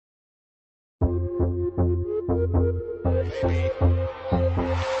Yes,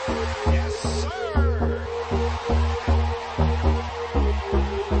 sir. Arnold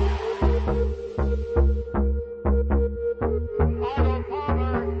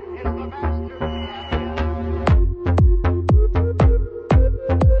Palmer is the Masters champion.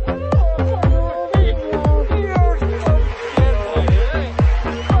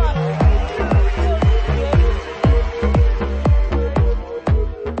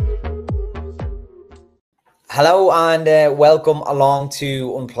 Hello and welcome along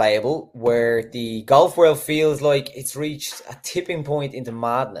to Unplayable, where the golf world feels like it's reached a tipping point into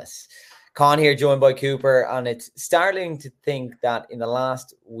madness. Con here, joined by Cooper, and it's startling to think that in the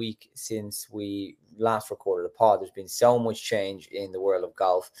last week since we last recorded a pod, there's been so much change in the world of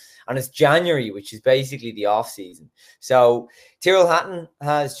golf. And it's January, which is basically the off season. So Tyrell Hatton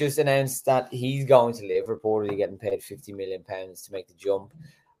has just announced that he's going to live, reportedly getting paid £50 million to make the jump.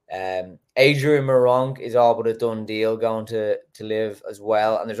 Adrian Meronk is all but a done deal, going to live as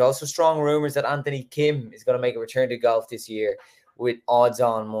well. And there's also strong rumors that Anthony Kim is going to make a return to golf this year with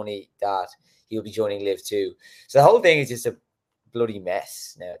odds-on money that he'll be joining live too. So the whole thing is just a bloody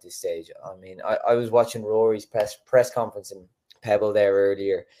mess now at this stage. I mean, I was watching Rory's press conference in Pebble there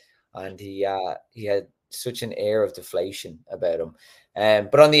earlier, and he had such an air of deflation about him.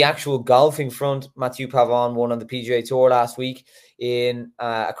 But on the actual golfing front, Mathieu Pavon won on the PGA Tour last week in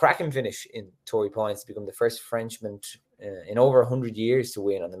a cracking finish in Torrey Pines to become the first Frenchman in over 100 years to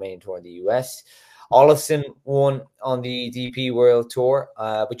win on the main tour in the US. Olafson won on the DP World Tour.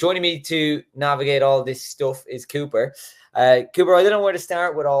 But joining me to navigate all this stuff is Cooper. Cooper, I don't know where to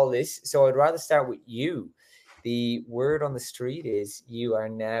start with all this, so I'd rather start with you. The word on the street is you are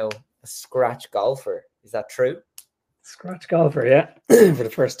now a scratch golfer. Is that true? Scratch golfer, yeah, for the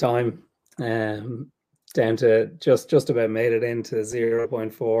first time, down to just about made it into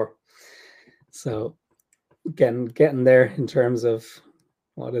 0.4. So getting there in terms of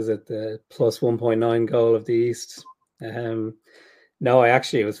what is it, the plus 1.9 goal of the East. No, I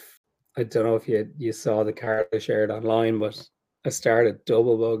don't know if you saw the card I shared online, but I started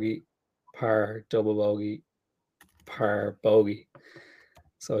double bogey, par, double bogey, par, bogey.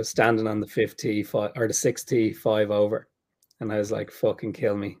 So I was standing on the 5th tee, or the 6th tee, 5 over. And I was like, fucking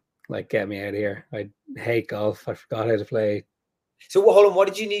kill me. Like, get me out of here. I hate golf. I forgot how to play. So hold on, what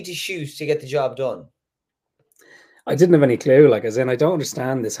did you need to shoot to get the job done? I didn't have any clue. Like, as in, I don't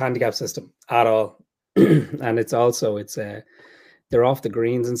understand this handicap system at all. And they're off the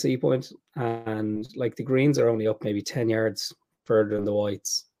greens in Sea Point. And like the greens are only up maybe 10 yards further than the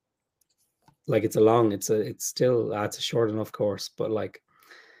whites. Like it's a short enough course, but like,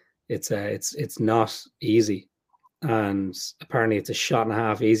 it's not easy, and apparently it's a shot and a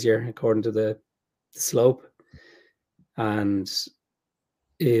half easier according to the slope, and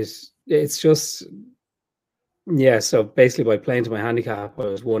it's just so basically by playing to my handicap I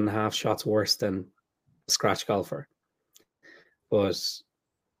was 1.5 shots worse than a scratch golfer. But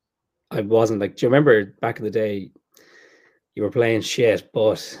I wasn't like, do you remember back in the day you were playing shit,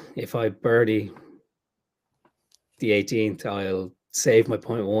 but if I birdie the 18th I'll save my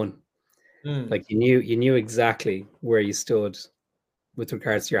 0.1. Like you knew exactly where you stood with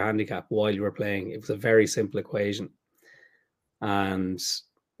regards to your handicap while you were playing. It was a very simple equation. And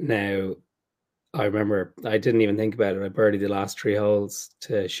now I remember I didn't even think about it. I birdied the last 3 holes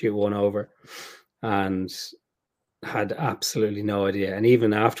to shoot 1 over and had absolutely no idea. And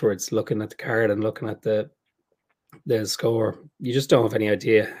even afterwards, looking at the card and looking at the score, you just don't have any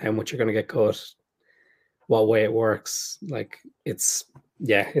idea how much you're going to get cut, what way it works. Like it's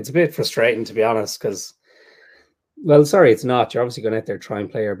a bit frustrating, to be honest, because, well, sorry, it's not. You're obviously going out there try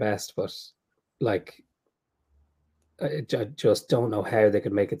and play your best, but like, I just don't know how they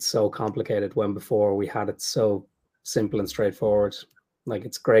could make it so complicated when before we had it so simple and straightforward. Like,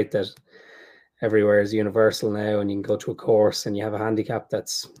 it's great that everywhere is universal now, and you can go to a course and you have a handicap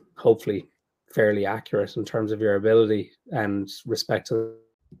that's hopefully fairly accurate in terms of your ability and respect to.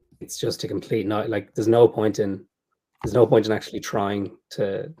 It's just a complete not like. There's no point in actually trying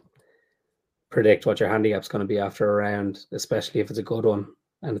to predict what your handicap's going to be after a round, especially if it's a good one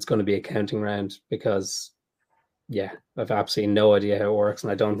and it's going to be a counting round, because I've absolutely no idea how it works,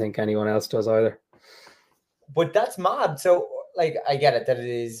 and I don't think anyone else does either. But that's mad. So like, I get it that it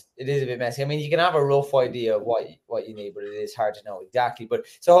is a bit messy. I mean, you can have a rough idea of what you need, but it is hard to know exactly. But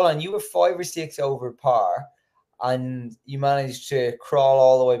so hold on, you were 5 or 6 over par, and you managed to crawl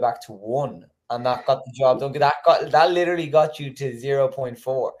all the way back to 1, and that got the job done. That literally got you to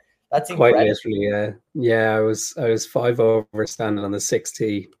 0.4. That's incredible. Quite literally, yeah. I was 5 over, standing on the 6th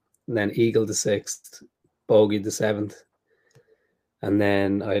tee, and then eagle the 6th, bogey the 7th, and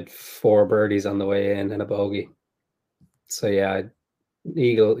then I had 4 birdies on the way in and a bogey. So yeah,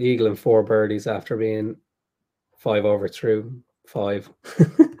 eagle and 4 birdies after being 5 over through 5.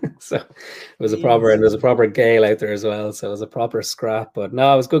 So it was a proper, and there's a proper gale out there as well. So it was a proper scrap. But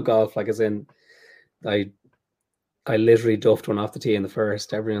no, it was good golf. Like, as in, I literally duffed one off the tee in the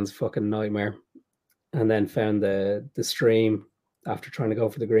first. Everyone's fucking nightmare. And then found the stream after trying to go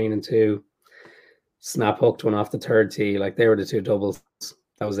for the green in 2. Snap hooked one off the third tee. Like, they were the 2 doubles.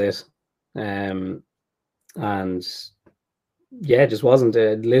 That was it. And yeah, just wasn't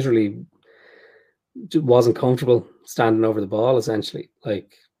literally wasn't comfortable standing over the ball, essentially.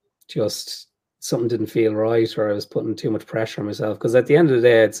 Like, just something didn't feel right, or I was putting too much pressure on myself. Because at the end of the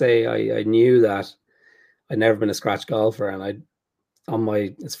day, I'd say I knew that I'd never been a scratch golfer, and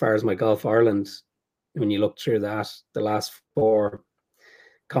as far as my Golf Ireland, when you look through that, the last 4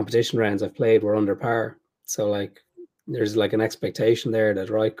 competition rounds I've played were under par. So like, there's like an expectation there that,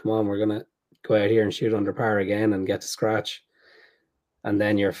 right, come on, we're gonna go out here and shoot under par again and get to scratch, and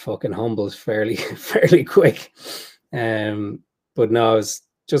then you're fucking humbled fairly quick. But no, I was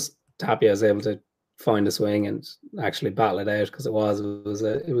just happy I was able to find a swing and actually battle it out, because it was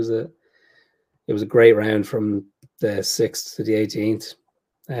a great round from the 6th to the 18th.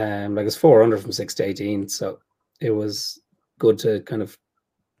 Like, it's 4 under from 6 to 18, so it was good to kind of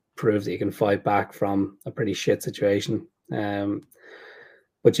prove that you can fight back from a pretty shit situation.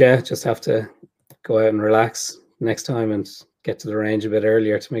 But yeah, just have to go out and relax next time and get to the range a bit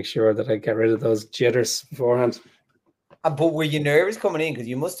earlier to make sure that I get rid of those jitters beforehand. But were you nervous coming in? Because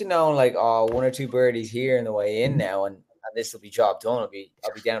you must have known, like, 1 or 2 birdies here on the way in now, and this will be job done. I'll be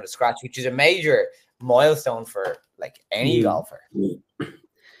down to scratch, which is a major milestone for like any golfer.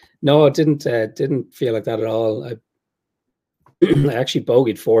 No, it didn't feel like that at all. I actually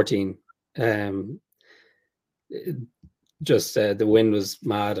bogeyed 14. Just the wind was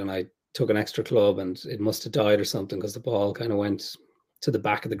mad, and I took an extra club, and it must have died or something, because the ball kind of went to the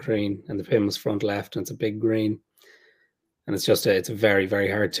back of the green, and the pin was front left, and it's a big green, and it's a very,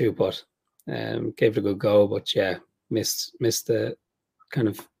 very hard 2-putt. Gave it a good go, but yeah, missed the kind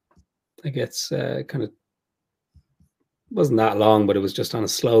of, I guess, kind of wasn't that long, but it was just on a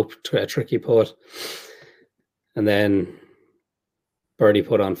slope to a tricky putt. And then birdie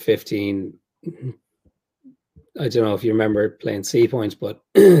put on 15. I don't know if you remember playing C points, but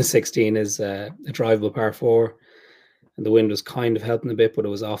 16 is a drivable par 4, and the wind was kind of helping a bit, but it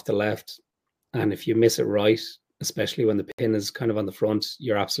was off the left. And if you miss it right, especially when the pin is kind of on the front,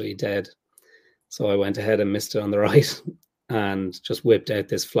 you're absolutely dead. So I went ahead and missed it on the right, and just whipped out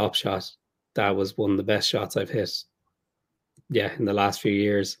this flop shot. That was one of the best shots I've hit, in the last few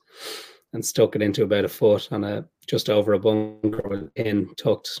years, and stuck it into about a foot on just over a bunker with a pin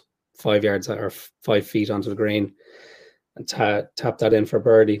tucked 5 yards or 5 feet onto the green, and tapped that in for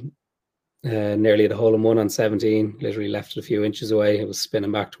birdie. Nearly the hole in one on 17, literally left it a few inches away. It was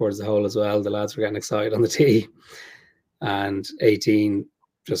spinning back towards the hole as well. The lads were getting excited on the tee. And 18,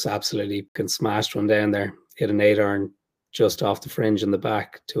 just absolutely smashed one down there. Hit an 8-iron just off the fringe in the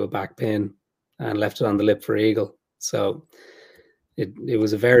back to a back pin, and left it on the lip for eagle. So it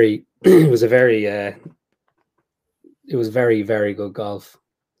was very, very good golf.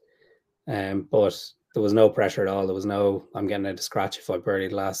 But there was no pressure at all. There was no, I'm getting out of scratch if I birdie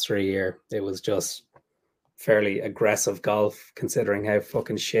the last 3 here. It was just fairly aggressive golf, considering how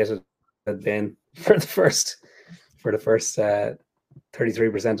fucking shit it had been for the first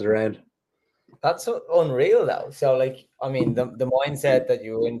 33% of the round. That's unreal, though. So, like, I mean, the mindset that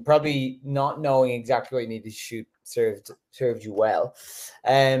you were in, probably not knowing exactly what you need to shoot, served you well.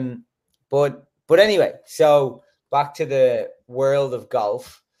 But anyway, so back to the world of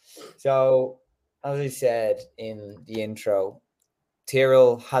golf. So, as I said in the intro,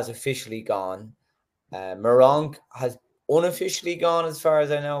 Tyrell has officially gone. Meronk has unofficially gone, as far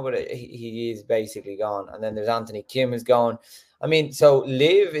as I know, but he is basically gone. And then there's Anthony Kim is gone. I mean, so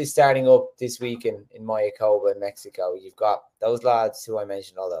Liv is starting up this week in Mayakoba in Mexico. You've got those lads who I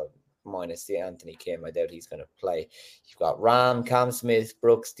mentioned, although minus the Anthony Kim, I doubt he's going to play. You've got Ram, Cam Smith,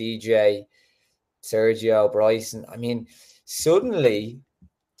 Brooks, DJ, Sergio, Bryson. I mean, suddenly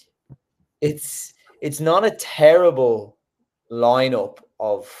it's not a terrible lineup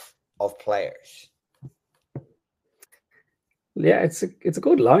of players. Yeah, it's a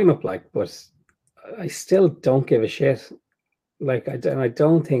good lineup, like, but I still don't give a shit. Like, I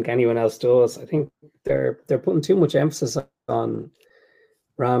don't think anyone else does. I think they're putting too much emphasis on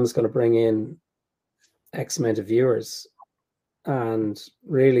Ram's going to bring in X amount of viewers, and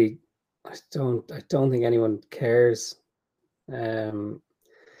really, I don't think anyone cares.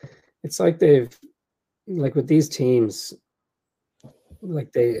 It's like with these teams,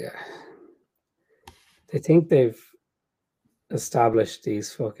 like they think they've established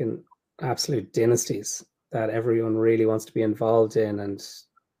these fucking absolute dynasties that everyone really wants to be involved in and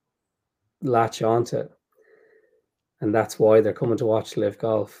latch onto. And that's why they're coming to watch Live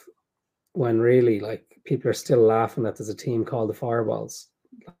Golf, when really, like, people are still laughing that there's a team called the Fireballs.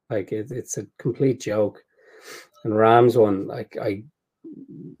 Like, it's a complete joke. And Rams one, like, I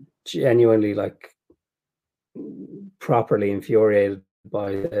genuinely, like, properly infuriated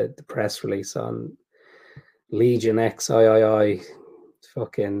by the press release on Legion XIII.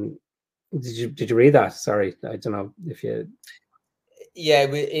 Fucking, did you read that? Sorry, I don't know if you. Yeah,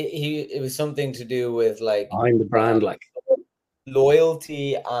 it was something to do with like Behind the brand, like,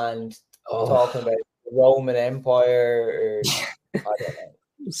 loyalty and talking about the Roman Empire. Or, I don't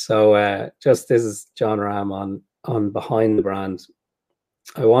know. So just this is John Ram on Behind the Brand.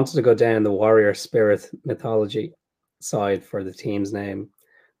 I wanted to go down the warrior spirit mythology side for the team's name.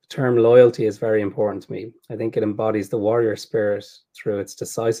 The term loyalty is very important to me. I think it embodies the warrior spirit through its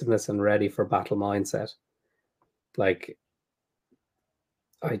decisiveness and ready for battle mindset. Like,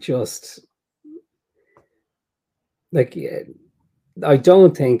 I just, like, I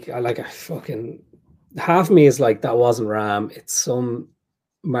don't think, like, I fucking, half of me is like, that wasn't Ram. It's some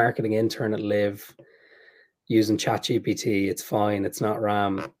marketing intern at Live using ChatGPT. It's fine. It's not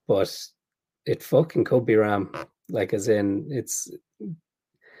Ram, but it fucking could be Ram. Like, as in,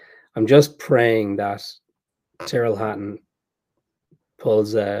 I'm just praying that Tyrell Hatton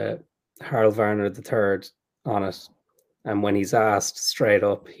pulls Harold Varner III on it. And when he's asked straight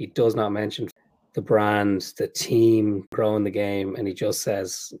up, he does not mention the brand, the team, growing the game. And he just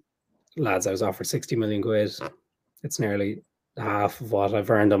says, lads, I was offered 60 million quid. It's nearly half of what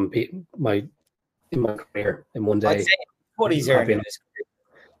I've earned on in my career in one day. I'd say what he's earned in his career.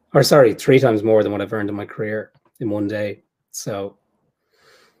 Or sorry, 3 times more than what I've earned in my career in one day. So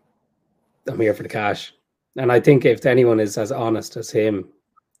I'm here for the cash. And I think if anyone is as honest as him,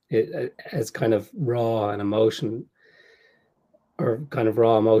 as kind of raw and emotion, or kind of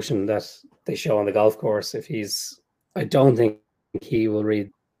raw emotion that they show on the golf course, I don't think he will read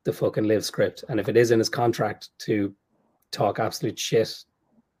the fucking Live script. And if it is in his contract to talk absolute shit,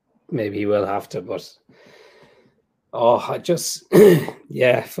 maybe he will have to. But I just,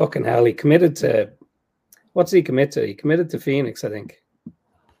 yeah, fucking hell. He committed to, what's he commit to? He committed to Phoenix, I think,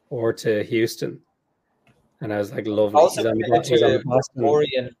 or to Houston. And I was like, lovely. Also committed to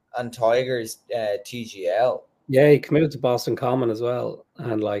Boston and Tigers TGL. Yeah, he committed to Boston Common as well.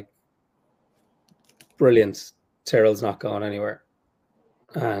 And like, brilliant. Tyrrell's not going anywhere.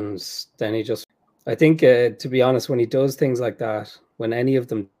 And then he just, I think, to be honest, when he does things like that, when any of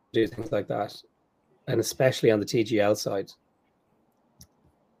them do things like that, and especially on the TGL side,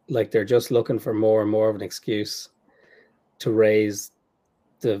 like, they're just looking for more and more of an excuse to raise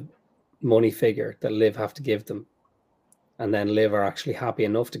the money figure that Live have to give them. And then Live are actually happy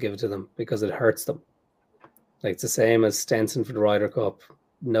enough to give it to them because it hurts them. Like, it's the same as Stenson for the Ryder Cup.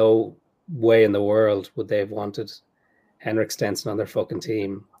 No way in the world would they have wanted Henrik Stenson on their fucking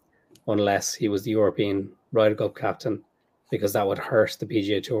team unless he was the European Ryder Cup captain, because that would hurt the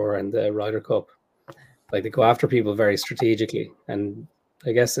PGA Tour and the Ryder Cup. Like, they go after people very strategically, and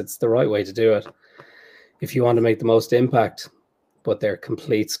I guess it's the right way to do it if you want to make the most impact, but they're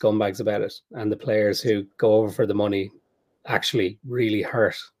complete scumbags about it. And the players who go over for the money actually really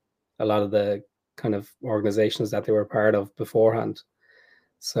hurt a lot of the kind of organizations that they were part of beforehand.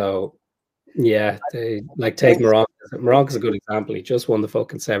 So yeah, they like take Meronk. Meronk is a good example. He just won the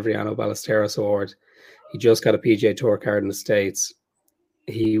fucking Severiano Ballesteros Award. He just got a PGA Tour card in the States.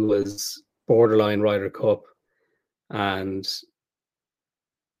 He was borderline Ryder Cup, and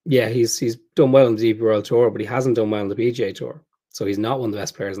yeah, he's done well on the DP World Tour, but he hasn't done well on the PGA Tour. So he's not one of the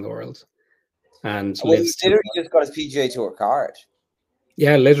best players in the world. And well, he literally just got his PGA Tour card.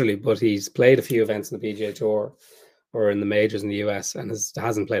 Yeah, literally, but he's played a few events in the PGA Tour or in the majors in the US and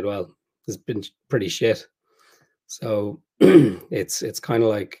hasn't played well. Has been pretty shit. So it's kind of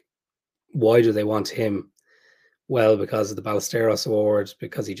like, why do they want him? Well, because of the Ballesteros Award,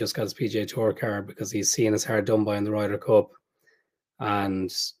 because he just got his PGA Tour card, because he's seen his hard done by in the Ryder Cup.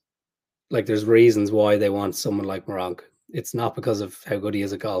 And like, there's reasons why they want someone like Meronk. It's not because of how good he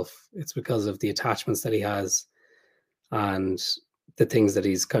is at golf. It's because of the attachments that he has and the things that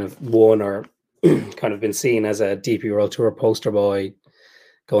he's kind of won or kind of been seen as a DP World Tour poster boy,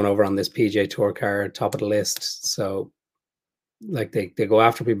 going over on this PGA Tour card, top of the list. So like, they go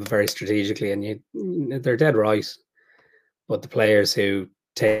after people very strategically, and they're dead right. But the players who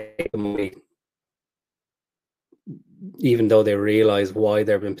take the money, even though they realize why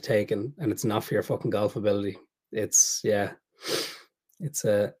they've been taken, and it's not for your fucking golf ability, it's a bit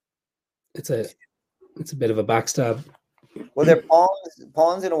of a backstab. Well, they're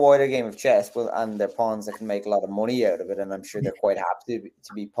pawns in a wider game of chess, and they're pawns that can make a lot of money out of it, and I'm sure they're quite happy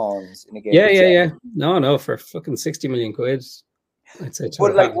to be pawns in a game Yeah, of yeah, chess. yeah. No, for fucking 60 million quid, I'd say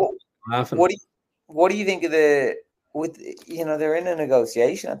But like, laughing. what do you think of they're in a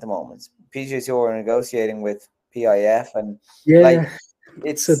negotiation at the moment. PGA Tour are negotiating with PIF, and like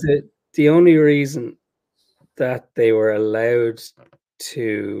it's so the only reason that they were allowed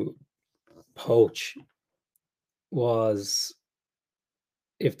to poach was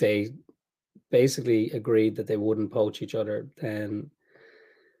if they basically agreed that they wouldn't poach each other, then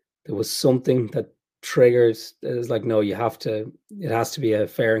there was something that triggers. It was like, no, it has to be a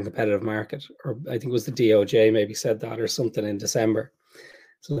fair and competitive market. Or I think it was the DOJ maybe said that or something in December.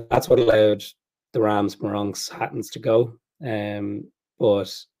 So that's what allowed the Rams, Meronks, Hattons to go.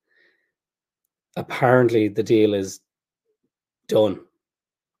 But apparently the deal is done,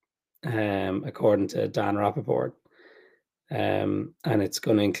 according to Dan Rappaport. And it's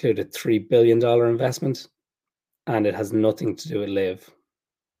going to include a $3 billion investment, and it has nothing to do with Live.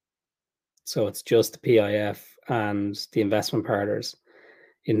 So it's just the PIF and the investment partners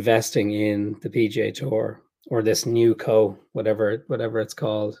investing in the PGA Tour or this new whatever it's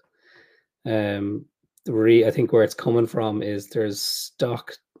called. I think where it's coming from is there's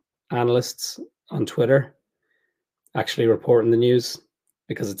stock analysts on Twitter actually reporting the news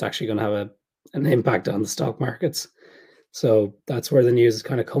because it's actually going to have an impact on the stock markets. So that's where the news is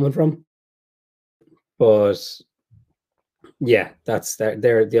kind of coming from. But yeah,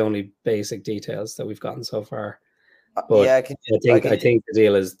 they're the only basic details that we've gotten so far. But yeah, I think the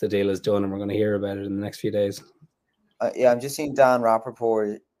deal is done, and we're going to hear about it in the next few days. I'm just seeing Dan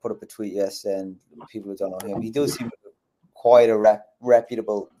Rappaport put up a tweet yesterday, and people who don't know him, he does seem quite a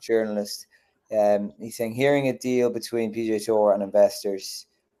reputable journalist. He's saying hearing a deal between PGA Tour and investors,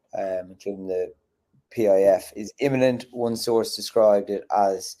 including the PIF, is imminent. One source described it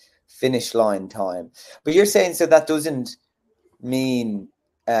as finish line time. But you're saying so that doesn't mean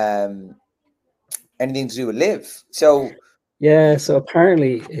anything to do with Live. So yeah, so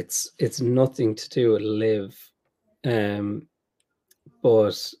apparently it's nothing to do with Live,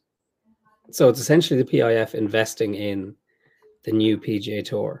 but so it's essentially the PIF investing in the new PGA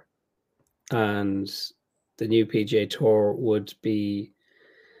Tour, and the new PGA Tour would be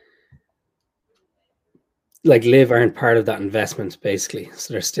like Live aren't part of that investment basically,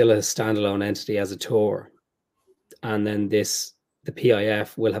 so they're still a standalone entity as a tour, and then the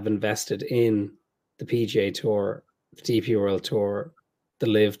PIF will have invested in the PGA Tour, the DP World Tour, the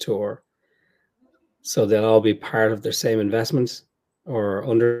Live Tour, so they'll all be part of their same investment or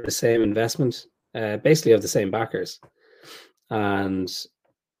under the same investment, basically of the same backers, and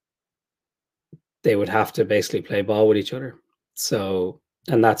they would have to basically play ball with each other. So,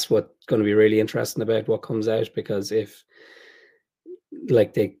 and that's what's going to be really interesting about what comes out, because if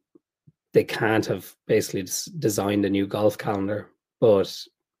like they can't have basically designed a new golf calendar, but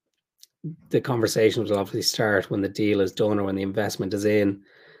the conversations will obviously start when the deal is done or when the investment is in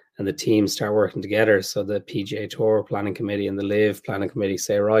and the teams start working together. So the PGA Tour planning committee and the Live planning committee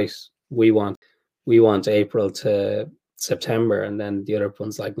say, right, we want April to September, and then the other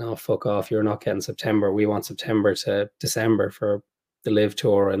one's like, no, fuck off, you're not getting September, we want September to December for the Live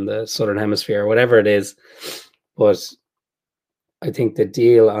Tour in the Southern Hemisphere, whatever it is. But I think the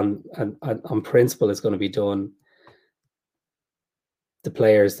deal on principle is going to be done. The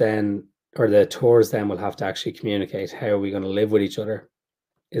players then, or the tours then, will have to actually communicate, how are we going to live with each other?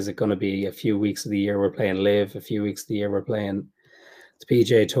 Is it going to be a few weeks of the year we're playing Live, a few weeks of the year we're playing the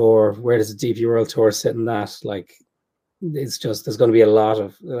PGA Tour? Where does the DP World Tour sit in that? Like, it's just, there's going to be a lot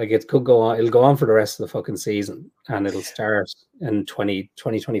of, like, it could go on, it'll go on for the rest of the fucking season, and it'll start in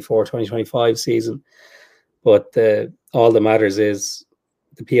 2024, 2025 season. But all that matters is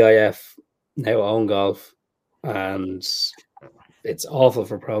the PIF now own golf, and it's awful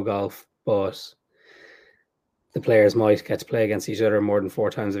for pro golf, but the players might get to play against each other more than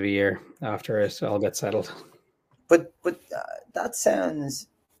 4 times a year after it all gets settled. But that sounds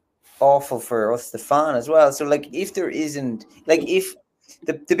awful for us, the fan, as well. So like, if there isn't, like, if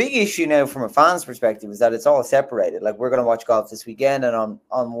the big issue now from a fan's perspective is that it's all separated. Like, we're going to watch golf this weekend, and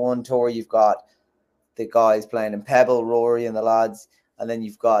on one tour you've got the guys playing in Pebble, Rory and the lads, and then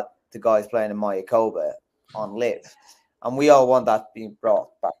you've got the guys playing in Mayakoba on Live. And we all want that being brought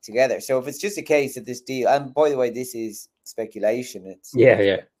back together. So if it's just a case of this deal, and by the way, this is speculation. It's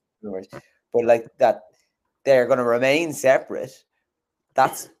but like that they're going to remain separate.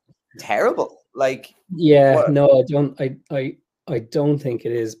 That's terrible. Like, no, I don't think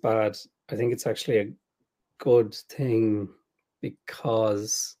it is bad. I think it's actually a good thing,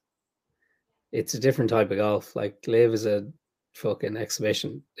 because it's a different type of golf. Like Live is a fucking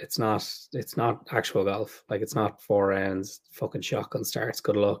exhibition. It's not actual golf. Like it's not 4 rounds, fucking shotgun starts,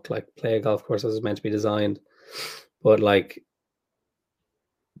 good luck. Like play a golf course as it's meant to be designed. But like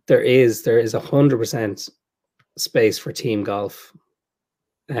there is 100% space for team golf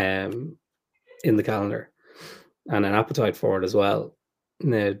in the calendar and an appetite for it as well.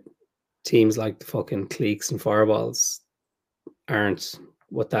 Now, teams like the fucking cliques and fireballs aren't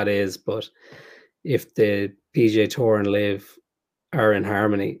what that is, but if the PGA Tour and Live are in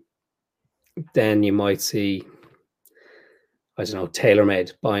harmony, then you might see, I don't know,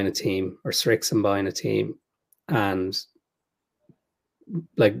 TaylorMade buying a team or Strixon buying a team and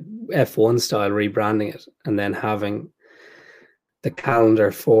like F1 style rebranding it and then having the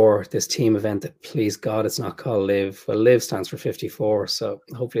calendar for this team event that, please God, it's not called Live. Well, Live stands for 54, so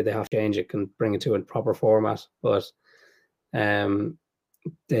hopefully they have to change it and bring it to a proper format. But there'd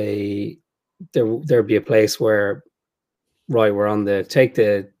be a place where, right, we're on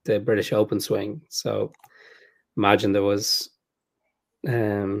the British Open swing. So imagine there was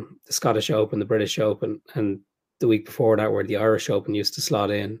the Scottish Open, the British Open, and the week before that where the Irish Open used to slot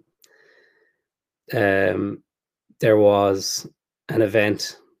in. There was an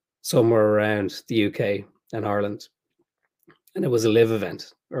event somewhere around the UK and Ireland, and it was a Live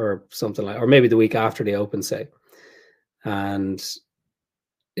event or something like, or maybe the week after the Open, say. And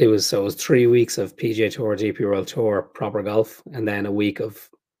it was 3 weeks of PGA Tour, DP World Tour, proper golf, and then a week of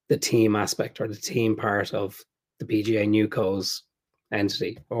the team aspect or the team part of the PGA Newco's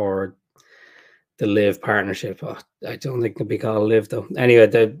entity or the Live partnership. Oh, I don't think it can be called Live though. Anyway,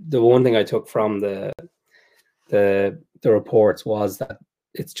 the one thing I took from the reports was that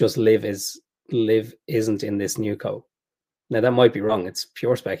it's just Live isn't in this Newco. Now that might be wrong. It's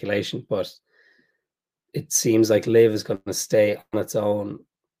pure speculation, but it seems like Live is going to stay on its own.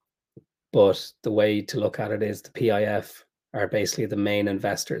 But the way to look at it is the PIF are basically the main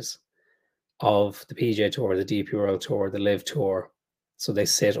investors of the PGA Tour, the DP World Tour, the Live Tour. So they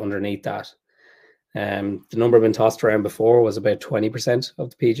sit underneath that. The number been tossed around before was about 20% of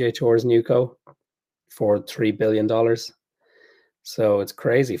the PGA Tour's Newco for $3 billion. So it's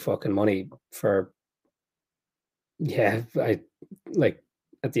crazy fucking money for, I like,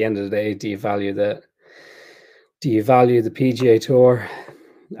 at the end of the day, do you value the PGA Tour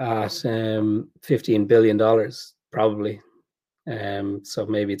at $15 billion? Probably. So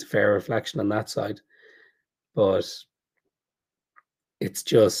maybe it's a fair reflection on that side. But it's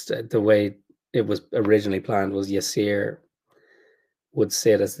just the way it was originally planned was Yasir would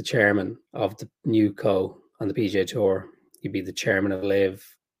sit as the chairman of the new co on the PGA Tour. He'd be the chairman of Live.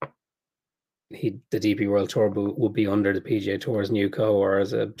 The DP World Tour would be under the PGA Tour's new co or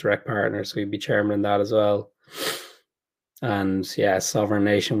as a direct partner, so he'd be chairman in that as well. And yeah, sovereign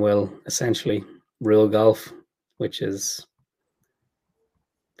nation will essentially rule golf, which is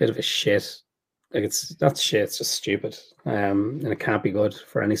a bit of a shit. Like it's not shit, it's just stupid. And it can't be good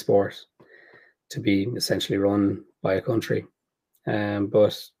for any sport to be essentially run by a country.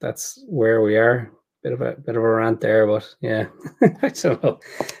 But that's where we are. Bit of a rant there, but yeah, I don't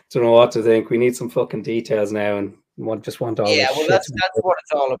know what to think. We need some fucking details now, and just want all this shit. That's what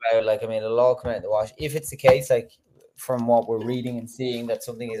it's all about. Like, I mean, it'll all come out in the wash. If it's the case, like from what we're reading and seeing, that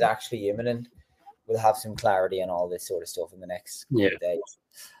something is actually imminent, we'll have some clarity on all this sort of stuff in the next couple of days.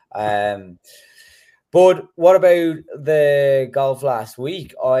 But what about the golf last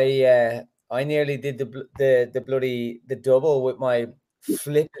week? I nearly did the double with my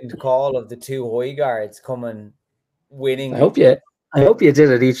flippant call of the two Højgaards coming winning. I hope you did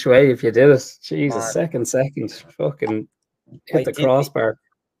it each way. If you did it, Jesus, second, fucking hit the crossbar.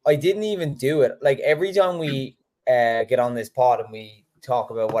 I didn't even do it. Like every time we get on this pod and we talk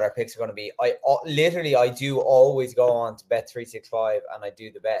about what our picks are going to be, I do always go on to Bet365 and I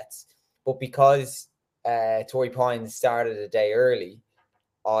do the bets. But because Torrey Pines started a day early,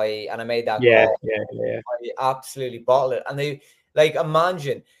 I made that call. I absolutely bottled it. And they, like,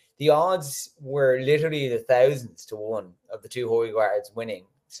 imagine the odds were literally the thousands to one of the two Højgaards winning.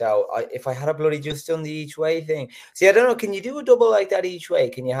 So if I had a bloody just done the each way thing, see, I don't know, can you do a double like that each way?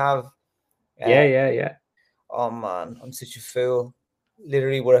 Can you have? Yeah. Oh man, I'm such a fool.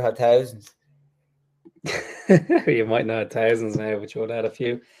 Literally would have had thousands. You might not have thousands now, but you would have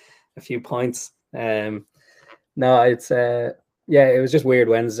had a few points. No, it's it was just weird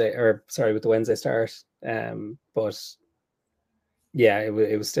with the Wednesday start. But yeah,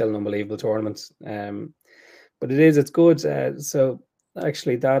 it was still an unbelievable tournament. But it's good. So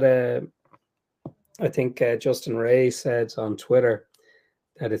actually that I think Justin Ray said on Twitter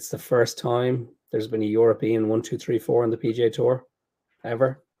that it's the first time there's been a European 1, 2, 3, 4 on the PGA Tour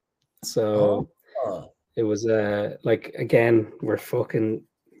ever. So Oh. it was like, again, we're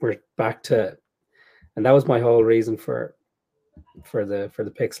back to, and that was my whole reason for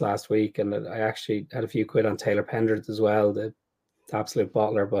the picks last week. And I actually had a few quid on Taylor Pendrith as well, the absolute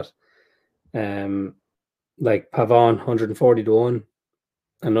bottler. But like Pavon, 140 to 1,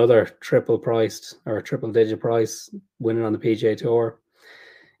 another triple priced or triple digit price winning on the PGA Tour.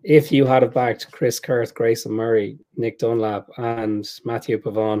 If you had have backed Chris Kurth, Grayson Murray, Nick Dunlap, and Matthew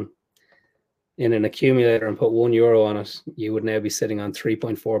Pavon in an accumulator and put €1 on it, you would now be sitting on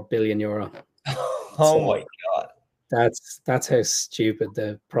 €3.4 billion. Oh So my God. that's how stupid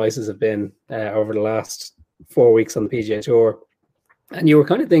the prices have been over the last 4 weeks on the PGA Tour. And you were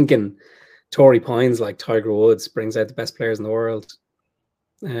kind of thinking Torrey Pines, like Tiger Woods, brings out the best players in the world.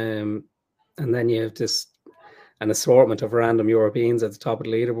 And then you have an assortment of random Europeans at the top of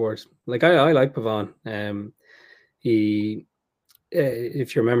the leaderboard. Like I like Pavon. He,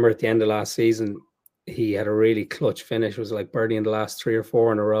 if you remember at the end of last season, he had a really clutch finish. It was like birdie in the last 3 or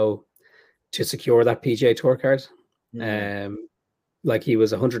 4 in a row to secure that PGA Tour card. Like he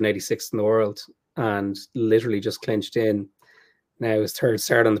was 186th in the world and literally just clinched in. Now his third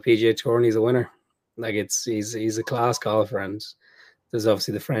start on the PGA Tour and he's a winner. Like he's a class golfer, and there's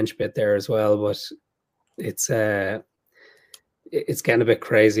obviously the French bit there as well, but it's getting a bit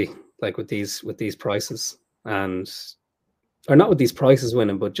crazy, like with these prices, and or not with these prices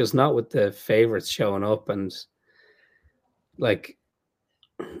winning, but just not with the favorites showing up. And like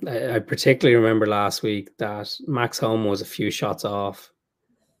I particularly remember last week that Max Homa was a few shots off,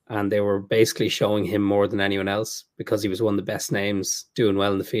 and they were basically showing him more than anyone else because he was one of the best names doing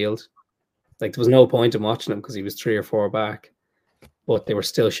well in the field. Like there was no point in watching him because he was 3 or 4 back, but they were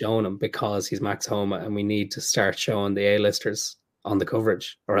still showing him because he's Max Homa, and we need to start showing the A-listers on the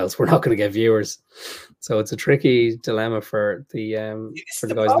coverage, or else we're not going to get viewers. So it's a tricky dilemma for the guys of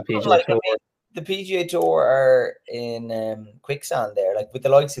the PGA Tour. I mean, the PGA Tour are in quicksand there, like with the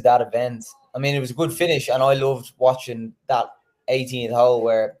likes of that event. I mean, it was a good finish, and I loved watching that 18th hole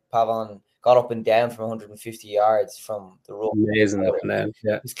where Pavon got up and down from 150 yards from the rough. Amazing up and down.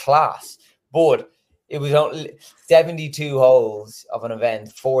 Yeah, it was class. But it was only 72 holes of an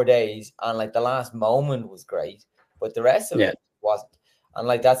event, 4 days, and like the last moment was great, but the rest of it wasn't. And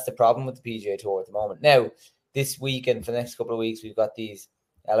like that's the problem with the PGA Tour at the moment. Now, this weekend, for the next couple of weeks, we've got these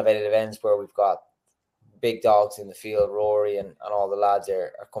elevated events where we've got big dogs in the field, Rory and all the lads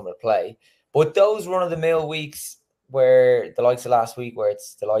are coming to play. But those run-of-the-mill weeks where the likes of last week, where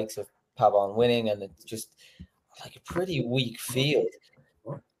it's the likes of Pavon winning, and it's just like a pretty weak field.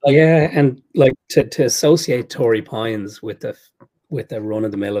 Like, yeah, and like to associate Torrey Pines with the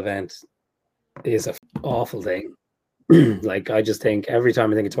run-of-the-mill event is an awful thing. Like I just think every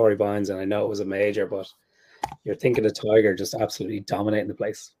time I think of Torrey Pines, and I know it was a major, but you're thinking of Tiger just absolutely dominating the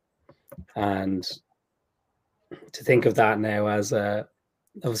place. And to think of that now as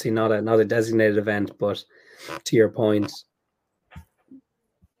obviously not a designated event, but to your point,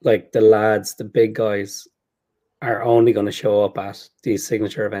 like the lads, the big guys are only going to show up at these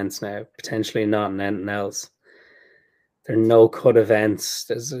signature events now, potentially not in anything else. They're no cut events.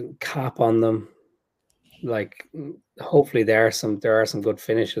 There's a cap on them. Like hopefully there are some good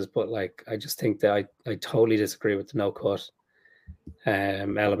finishes, but like I just think that I totally disagree with the no cut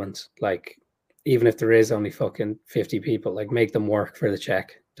element. Like even if there is only fucking 50 people, like make them work for the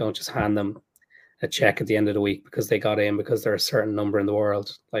check. Don't just hand them a check at the end of the week because they got in because they're a certain number in the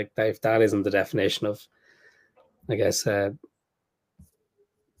world. Like if that isn't the definition of, I guess,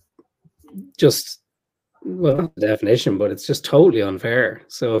 just, well, not the definition, but it's just totally unfair.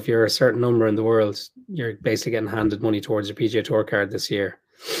 So if you're a certain number in the world, you're basically getting handed money towards your PGA Tour card this year.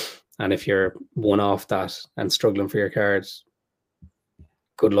 And if you're one off that and struggling for your cards,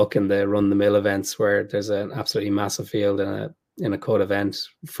 good luck in the run-the-mill events where there's an absolutely massive field in a cut event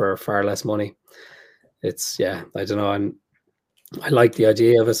for far less money. It's, yeah, I don't know. I like the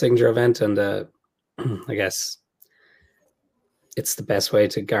idea of a signature event, and I guess it's the best way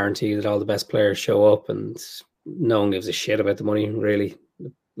to guarantee that all the best players show up, and no one gives a shit about the money, really.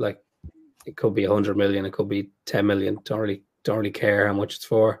 Like it could be 100 million, it could be 10 million. Don't really care how much it's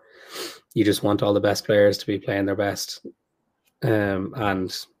for. You just want all the best players to be playing their best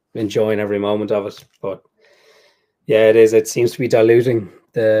and enjoying every moment of it. But yeah, it seems to be diluting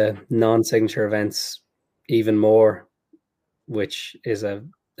the non-signature events even more, which is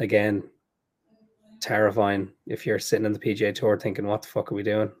again terrifying if you're sitting in the PGA Tour thinking, what the fuck are we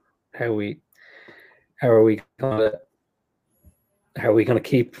doing? How are we gonna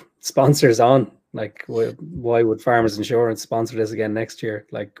keep sponsors on? Like, why would Farmers Insurance sponsor this again next year?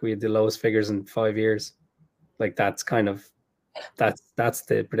 Like, we had the lowest figures in 5 years. Like, that's kind of that's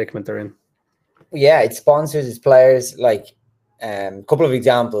the predicament they're in. Yeah, it sponsors its players. Like a couple of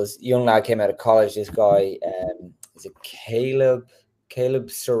examples. Young lad came out of college. This guy is it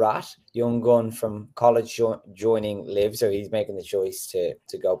Caleb Surratt, young gun from college joining Live. So he's making the choice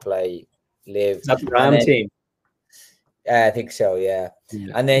to go play Live. Is that the And Ram then, team? I think so, yeah.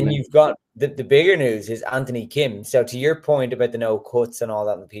 Yeah. And then you've got the bigger news is Anthony Kim. So to your point about the no cuts and all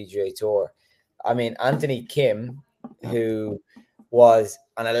that in the PGA Tour, I mean, Anthony Kim, who was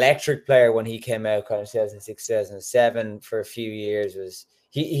an electric player when he came out kind of 2006, 2007 for a few years,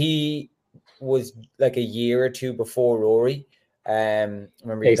 he was like a year or two before Rory.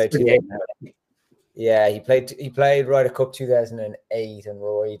 Remember he played 2008. Yeah, he played Ryder Cup 2008, and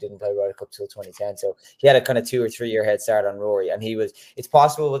Rory didn't play Ryder Cup till 2010. So he had a kind of 2 or 3 year head start on Rory, and it's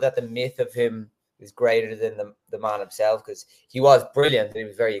possible that the myth of him is greater than the man himself, because he was brilliant and he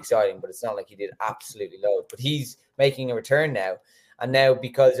was very exciting, but it's not like he did absolutely loads. But he's making a return now, and now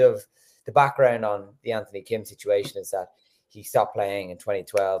because of the background on the Anthony Kim situation is that he stopped playing in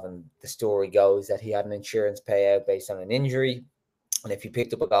 2012, and the story goes that he had an insurance payout based on an injury. And if he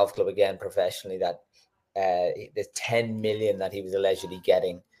picked up a golf club again professionally, that the 10 million that he was allegedly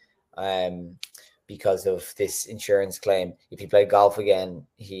getting because of this insurance claim, if he played golf again,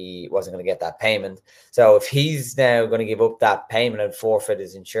 he wasn't going to get that payment. So if he's now going to give up that payment and forfeit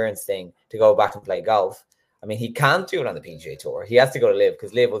his insurance thing to go back and play golf, I mean, he can't do it on the PGA Tour. He has to go to Live,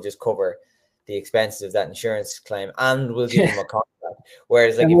 because Live will just cover the expenses of that insurance claim and will give him a contract.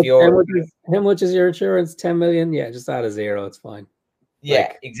 Whereas, like, how much is your insurance? 10 million? Yeah, just add a zero. It's fine. Yeah,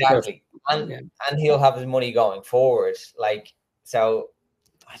 like, exactly. And he'll have his money going forward. Like, so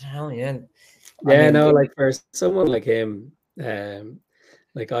I don't know, yeah. Yeah, no, like for someone like him,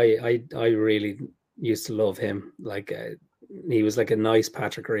 like I really used to love him. Like he was like a nice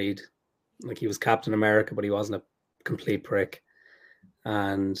Patrick Reed. Like he was Captain America, but he wasn't a complete prick.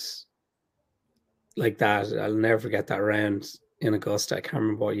 And like that, I'll never forget that round in Augusta. I can't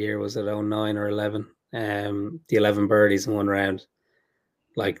remember what year was it, 09 or 11. The 11 birdies in one round.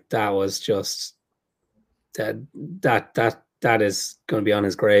 Like that was just that is going to be on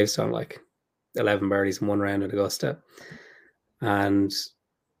his gravestone. Like 11 birdies in one round at Augusta. And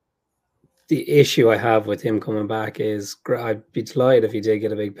the issue I have with him coming back is I'd be delighted if he did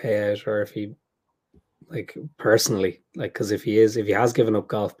get a big payout, or if he, like, personally, like, because if he has given up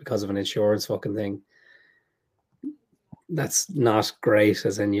golf because of an insurance fucking thing, that's not great,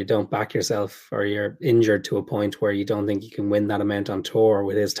 as in you don't back yourself, or you're injured to a point where you don't think you can win that amount on tour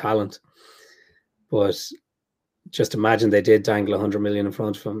with his talent. But just imagine they did dangle 100 million in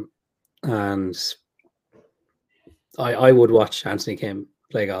front of him, and I would watch Anthony Kim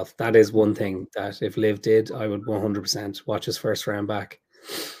play golf. That is one thing that if Liv did, I would 100% watch his first round back.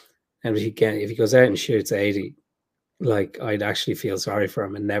 And if he goes out and shoots 80, like, I'd actually feel sorry for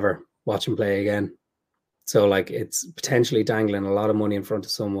him and never watch him play again. So, like, it's potentially dangling a lot of money in front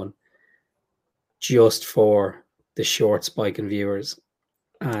of someone just for the short spike in viewers.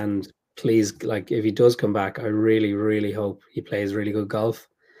 And please, like, if he does come back, I really, really hope he plays really good golf,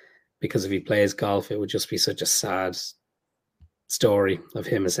 because if he plays golf, it would just be such a sad story of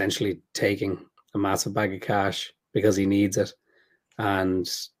him essentially taking a massive bag of cash because he needs it, and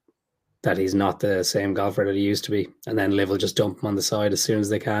that he's not the same golfer that he used to be. And then Liv will just dump him on the side as soon as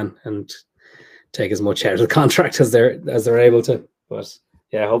they can and take as much out of the contract as they're able to. But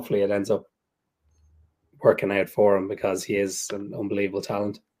yeah, hopefully it ends up working out for him, because he is an unbelievable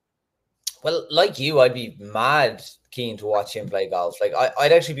talent. Well, like you, I'd be mad keen to watch him play golf. Like,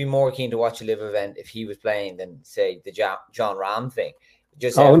 I'd actually be more keen to watch a Live event if he was playing than, say, the John Rahm thing.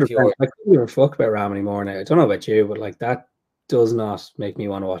 Just 100%. I couldn't even fuck about Rahm anymore now. I don't know about you, but like, that does not make me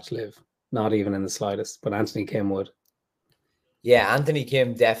want to watch Live, not even in the slightest. But Anthony Kim would. Yeah, Anthony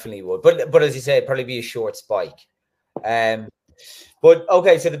Kim definitely would. But as you say, it'd probably be a short spike. But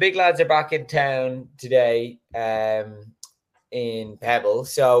okay, so the big lads are back in town today. In Pebble.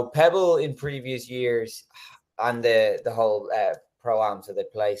 So Pebble in previous years, and the whole pro-am, so they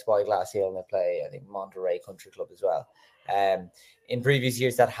play Spyglass Hill and they play, I think, Monterey Country Club as well. In previous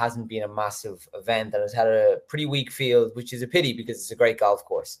years, that hasn't been a massive event, and it's had a pretty weak field, which is a pity because it's a great golf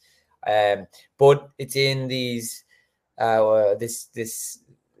course. But it's in these this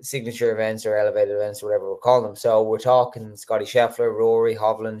signature events or elevated events or whatever we'll call them. So we're talking Scotty Scheffler, Rory,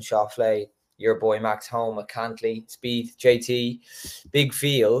 Hovland, Schauffele, your boy Max Homa, Cantley, Speed, JT, big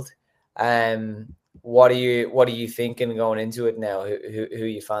field. What are you thinking going into it now? Who are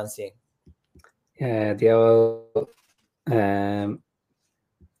you fancying? Yeah, the old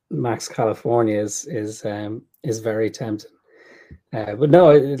Max California is very tempting. But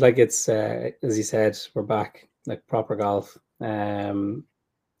no, like, it's as you said, we're back, like, proper golf. I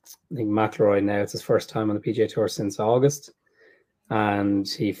think McIlroy now, it's his first time on the PGA Tour since August, and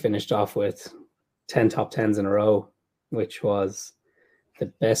he finished off with 10 top 10s in a row, which was the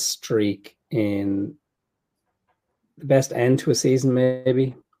best streak in the best end to a season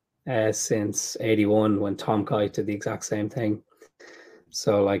maybe since 81 when Tom Kite did the exact same thing.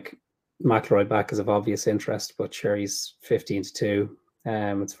 So like McIlroy back is of obvious interest, but sure, he's 15-2.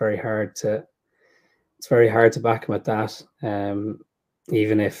 It's very hard to back him at that.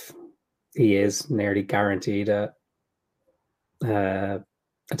 Even if he is nearly guaranteed a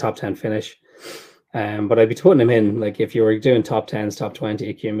top 10 finish. But I'd be putting him in, like if you were doing top 10s, top 20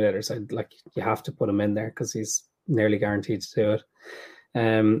 accumulators, you have to put him in there because he's nearly guaranteed to do it.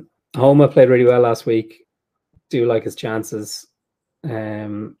 Homa played really well last week. Do like his chances.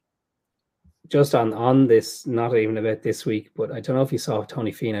 Just on this, not even about this week, but I don't know if you saw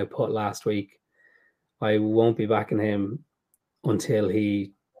Tony Finau put last week. I won't be backing him until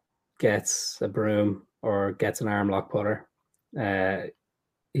he gets a broom or gets an arm lock putter.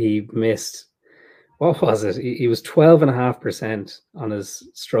 He missed, what was it? He was 12.5% on his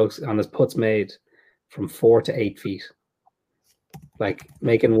strokes, on his putts made from 4 to 8 feet. Like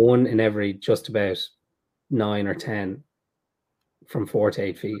making one in every just about 9 or 10 from 4 to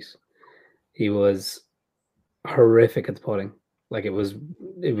 8 feet. He was horrific at the putting. Like it was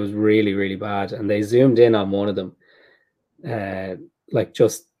really, really bad. And they zoomed in on one of them. Like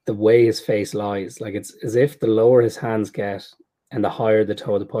just the way his face lies, like it's as if the lower his hands get and the higher the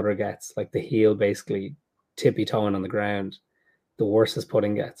toe of the putter gets, like the heel basically tippy toeing on the ground, the worse his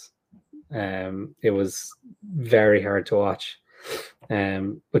putting gets. It was very hard to watch.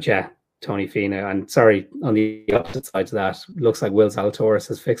 But yeah, Tony Finau, and sorry, on the opposite side to that, looks like Will Zalatoris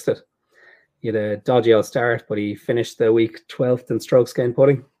has fixed it. He had a dodgy old start, but he finished the week 12th in strokes gained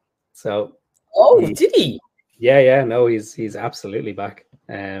putting. So, did he? Yeah, no, he's absolutely back.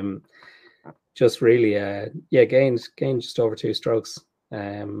 Just really, gained just over 2 strokes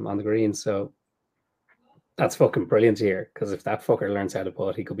on the green. So that's fucking brilliant here, because if that fucker learns how to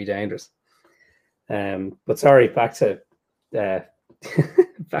putt, he could be dangerous. But sorry, back to Pebble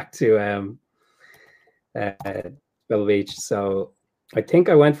Beach. So I think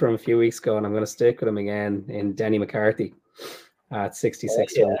I went for him a few weeks ago, and I'm going to stick with him again in Denny McCarthy at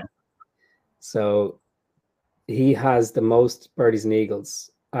 66. Oh, yeah. So he has the most birdies and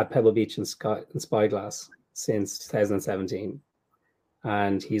eagles at Pebble Beach in Spyglass since 2017.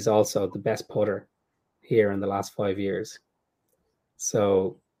 And he's also the best putter here in the last 5 years.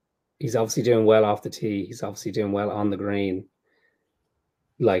 So he's obviously doing well off the tee. He's obviously doing well on the green.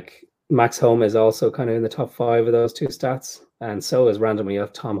 Like Max Homa is also kind of in the top 5 of those 2 stats. And so is randomly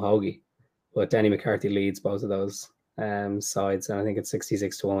enough Tom Hoagie. But Denny McCarthy leads both of those sides. And I think it's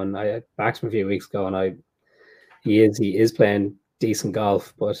 66-1. I backed him a few weeks ago, and he is playing decent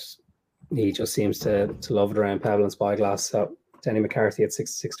golf, but he just seems to love it around Pebble and Spyglass. So Denny McCarthy at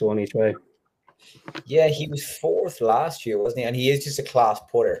 66-1 each way. Yeah, he was 4th last year, wasn't he? And he is just a class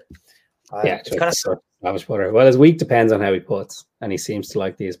putter. Yeah, it's kind of savage putter. Well, his week depends on how he puts, and he seems to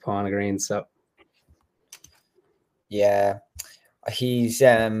like these pawn greens. So yeah, he's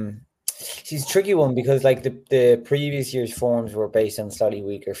a tricky one, because like the previous year's forms were based on slightly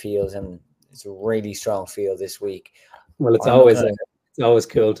weaker fields, and it's a really strong field this week. Well, it's always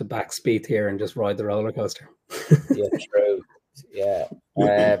cool to back Spieth here and just ride the roller coaster. Yeah, true. Yeah.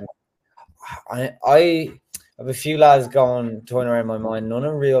 I have a few lads toying around my mind. None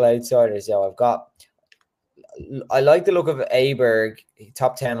of real outsiders, though. I like the look of Aberg,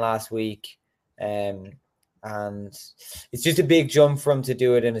 top 10 last week. And it's just a big jump for him to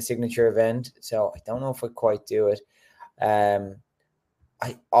do it in a signature event. So I don't know if I quite do it. I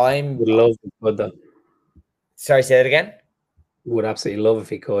would love if he could, though. Sorry, say it again. Would absolutely love if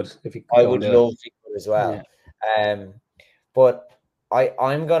he could. I would love if he could as well. Yeah. But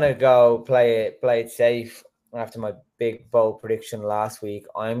I'm gonna go play it safe after my big bold prediction last week.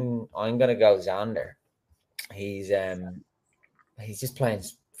 I'm gonna go Xander. He's just playing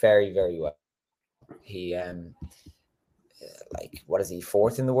very, very well. He like, what is he,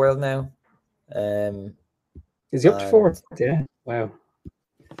 4th in the world now? Is he up to 4th? Yeah. Wow.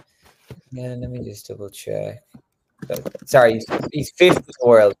 Yeah, let me just double check. Sorry, he's 5th in the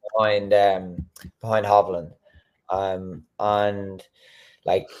world behind Hovland. And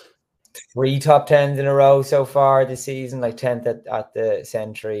like 3 top 10s in a row so far this season, like 10th at the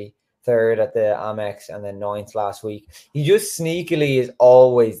Century, 3rd at the Amex, and then 9th last week. He just sneakily is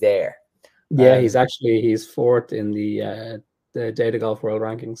always there. Yeah, he's 4th in the Data Golf World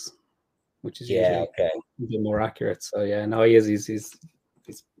Rankings, which is usually a bit more accurate. So yeah, no, he is. He's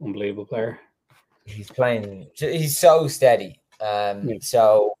an unbelievable player. he's playing. He's so steady. Yeah.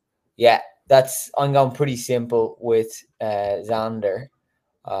 So yeah, I'm going pretty simple with Xander.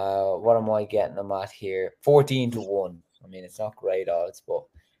 What am I getting him at here? 14-1. I mean, it's not great odds, but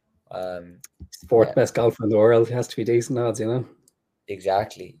Fourth best golfer in the world. He has to be decent odds, you know.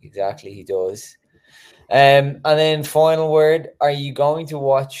 exactly, he does. And then final word: are you going to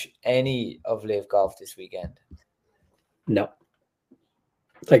watch any of Live Golf this weekend? No.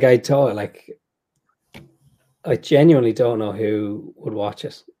 Like I genuinely don't know who would watch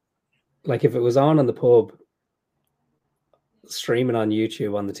it. Like if it was on the pub, streaming on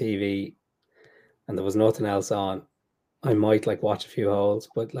YouTube on the TV, and there was nothing else on, I might like watch a few holes,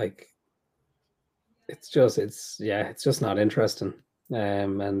 but like it's just not interesting.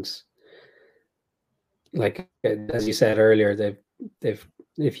 And like as you said earlier, they've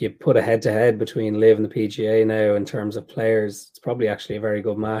if you put a head to head between Live and the PGA now in terms of players, it's probably actually a very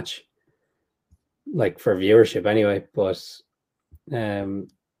good match, like for viewership anyway. But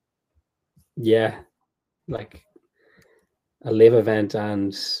yeah, like a Live event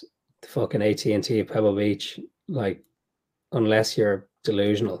and the fucking AT&T at Pebble Beach, like unless you're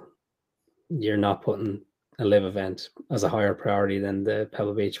delusional, you're not putting a Live event as a higher priority than the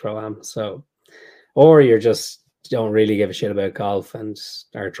Pebble Beach Pro-Am. So, or you're just don't really give a shit about golf and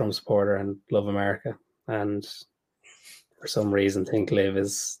are a Trump supporter and love America, and for some reason think Live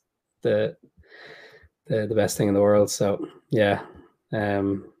is the best thing in the world. So yeah,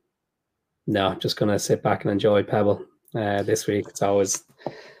 no, I'm just gonna sit back and enjoy Pebble this week. It's always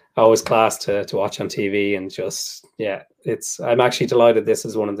class to watch on TV, and just I'm actually delighted this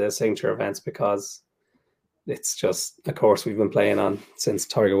is one of the signature events because it's just a course we've been playing on since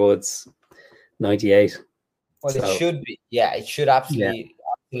Tiger Woods 98. Well, it should be. Yeah, it should absolutely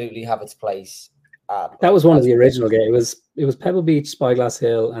have its place. That was one of the original games. It was Pebble Beach, Spyglass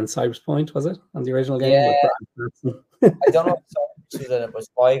Hill, and Cypress Point, was it? On the original game? Yeah. I don't know if it was in it, but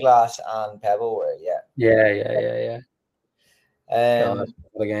Spyglass and Pebble were, Yeah. God,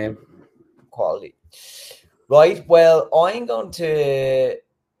 what a game. Quality. Right. Well, I'm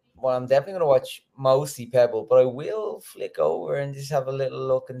definitely going to watch mostly Pebble, but I will flick over and just have a little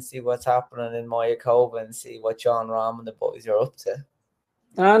look and see what's happening in Mayakoba and see what John Rahm and the boys are up to.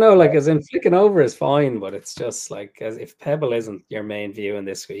 I know, like as in flicking over is fine, but it's just like as if Pebble isn't your main viewing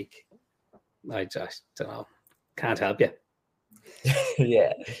this week, I just don't know. Can't help you.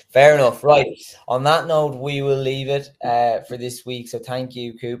 Yeah, fair enough. Right. On that note, we will leave it for this week. So thank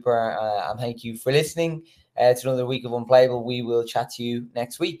you, Cooper, and thank you for listening to another week of Unplayable. We will chat to you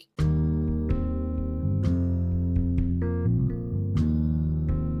next week.